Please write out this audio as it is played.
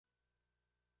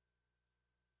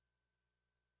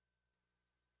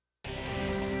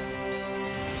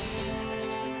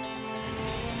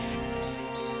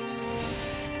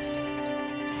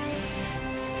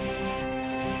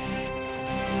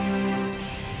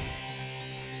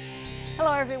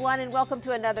Hello everyone and welcome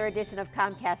to another edition of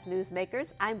Comcast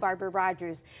Newsmakers. I'm Barbara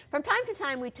Rogers. From time to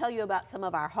time we tell you about some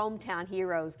of our hometown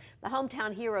heroes. The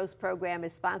Hometown Heroes program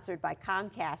is sponsored by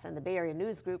Comcast and the Bay Area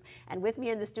News Group, and with me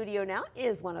in the studio now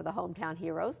is one of the hometown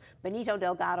heroes, Benito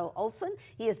Delgado-Olson.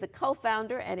 He is the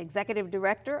co-founder and executive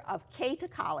director of K to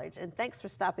College, and thanks for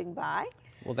stopping by.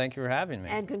 Well, thank you for having me.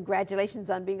 And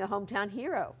congratulations on being a hometown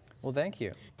hero. Well, thank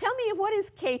you. Tell me, what is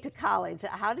K to College?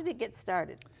 How did it get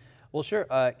started? Well, sure.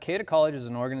 K to College is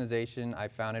an organization I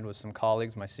founded with some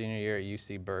colleagues my senior year at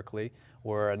UC Berkeley.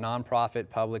 We're a nonprofit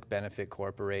public benefit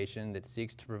corporation that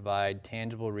seeks to provide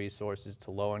tangible resources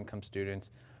to low-income students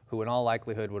who in all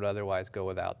likelihood would otherwise go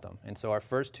without them. And so our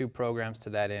first two programs to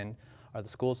that end are the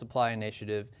School Supply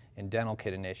Initiative and Dental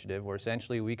Kit Initiative, where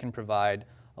essentially we can provide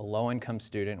a low-income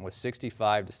student with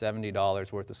 $65 to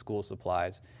 $70 worth of school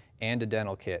supplies and a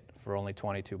dental kit for only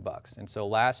 22 bucks. And so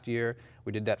last year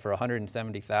we did that for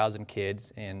 170,000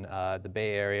 kids in the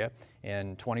Bay Area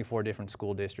in 24 different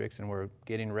school districts, and we're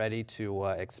getting ready to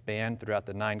expand throughout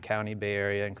the 9-county Bay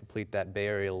Area and complete that Bay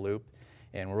Area loop.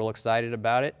 And we're real excited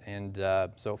about it, and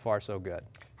so far so good.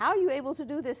 How are you able to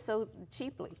do this so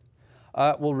cheaply?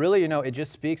 Well, really, it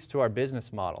just speaks to our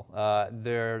business model.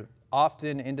 They're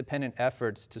often independent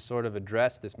efforts to sort of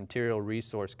address this material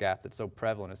resource gap that's so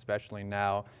prevalent, especially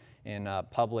now in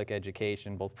public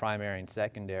education, both primary and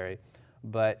secondary.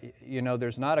 But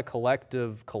there's not a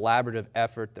collective, collaborative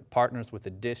effort that partners with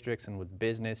the districts and with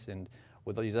business and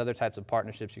with these other types of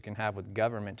partnerships you can have with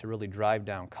government to really drive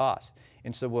down costs.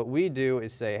 And so what we do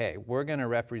is say, hey, we're going to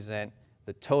represent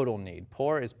the total need.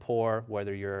 Poor is poor,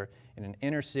 whether you're in an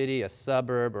inner city, a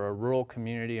suburb, or a rural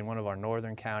community in one of our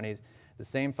northern counties. The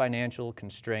same financial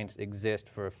constraints exist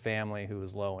for a family who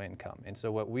is low income. And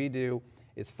so what we do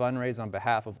is fundraise on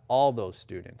behalf of all those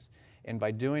students. And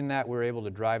by doing that, we're able to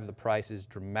drive the prices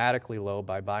dramatically low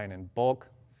by buying in bulk,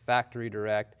 factory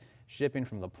direct, shipping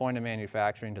from the point of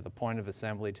manufacturing to the point of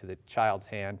assembly to the child's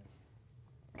hand,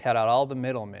 cut out all the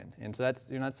middlemen. And so that's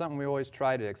something we always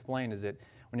try to explain, is that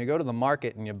when you go to the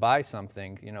market and you buy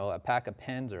something, a pack of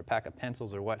pens or a pack of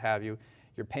pencils or what have you,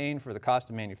 you're paying for the cost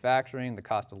of manufacturing, the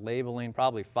cost of labeling,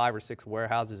 probably 5 or 6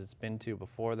 warehouses it's been to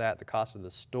before that, the cost of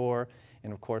the store,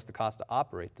 and of course the cost to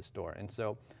operate the store. And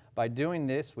so by doing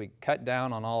this, we cut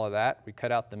down on all of that. We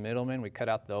cut out the middlemen, we cut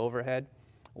out the overhead.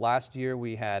 Last year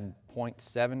we had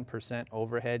 0.7%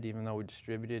 overhead, even though we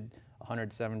distributed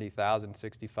 170,000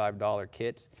 $65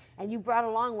 kits. And you brought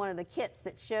along one of the kits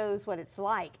that shows what it's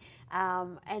like.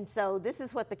 And so this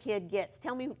is what the kid gets.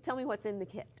 Tell me what's in the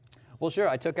kit. Well, sure.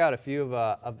 I took out a few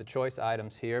of the choice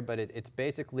items here, but it's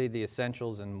basically the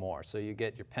essentials and more. So you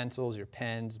get your pencils, your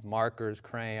pens, markers,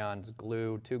 crayons,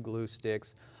 glue, 2 glue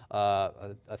sticks,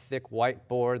 a thick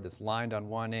whiteboard that's lined on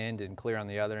one end and clear on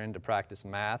the other end to practice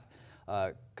math,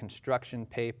 construction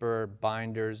paper,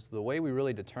 binders. The way we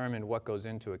really determined what goes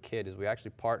into a kit is we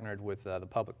actually partnered with the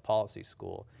Public Policy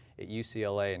School at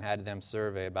UCLA and had them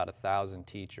survey about 1,000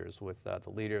 teachers with the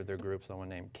leader of their group, someone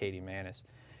named Katie Manis.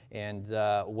 And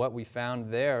what we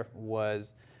found there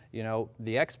was,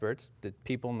 the experts, the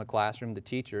people in the classroom, the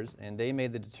teachers, and they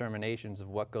made the determinations of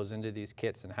what goes into these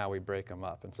kits and how we break them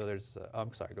up. And so there's,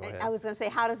 I'm sorry, go ahead. I was going to say,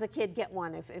 how does a kid get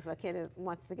one if a kid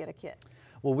wants to get a kit?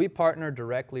 Well, we partner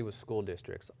directly with school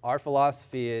districts. Our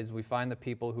philosophy is we find the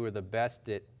people who are the best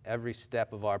at every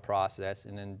step of our process,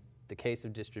 and in the case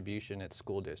of distribution, it's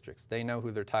school districts. They know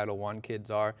who their Title I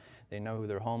kids are, they know who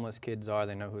their homeless kids are,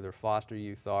 they know who their foster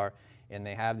youth are, and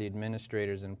they have the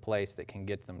administrators in place that can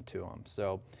get them to them.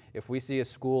 So if we see a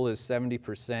school is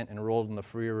 70% enrolled in the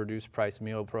free or reduced price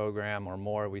meal program or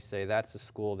more, we say that's a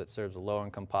school that serves a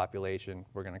low-income population.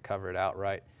 We're going to cover it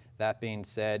outright. That being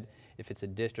said, if it's a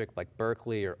district like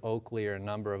Berkeley or Oakley or a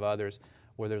number of others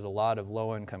where there's a lot of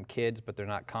low-income kids but they're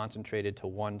not concentrated to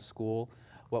one school,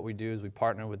 what we do is we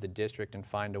partner with the district and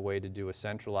find a way to do a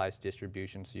centralized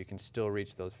distribution so you can still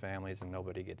reach those families and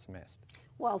nobody gets missed.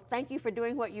 Well, thank you for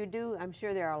doing what you do. I'm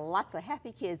sure there are lots of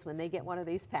happy kids when they get one of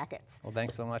these packets. Well,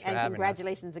 thanks so much for having us. And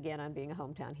congratulations again on being a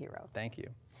hometown hero. Thank you.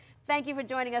 Thank you for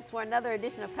joining us for another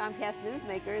edition of Comcast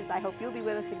Newsmakers. I hope you'll be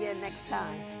with us again next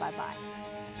time. Bye-bye.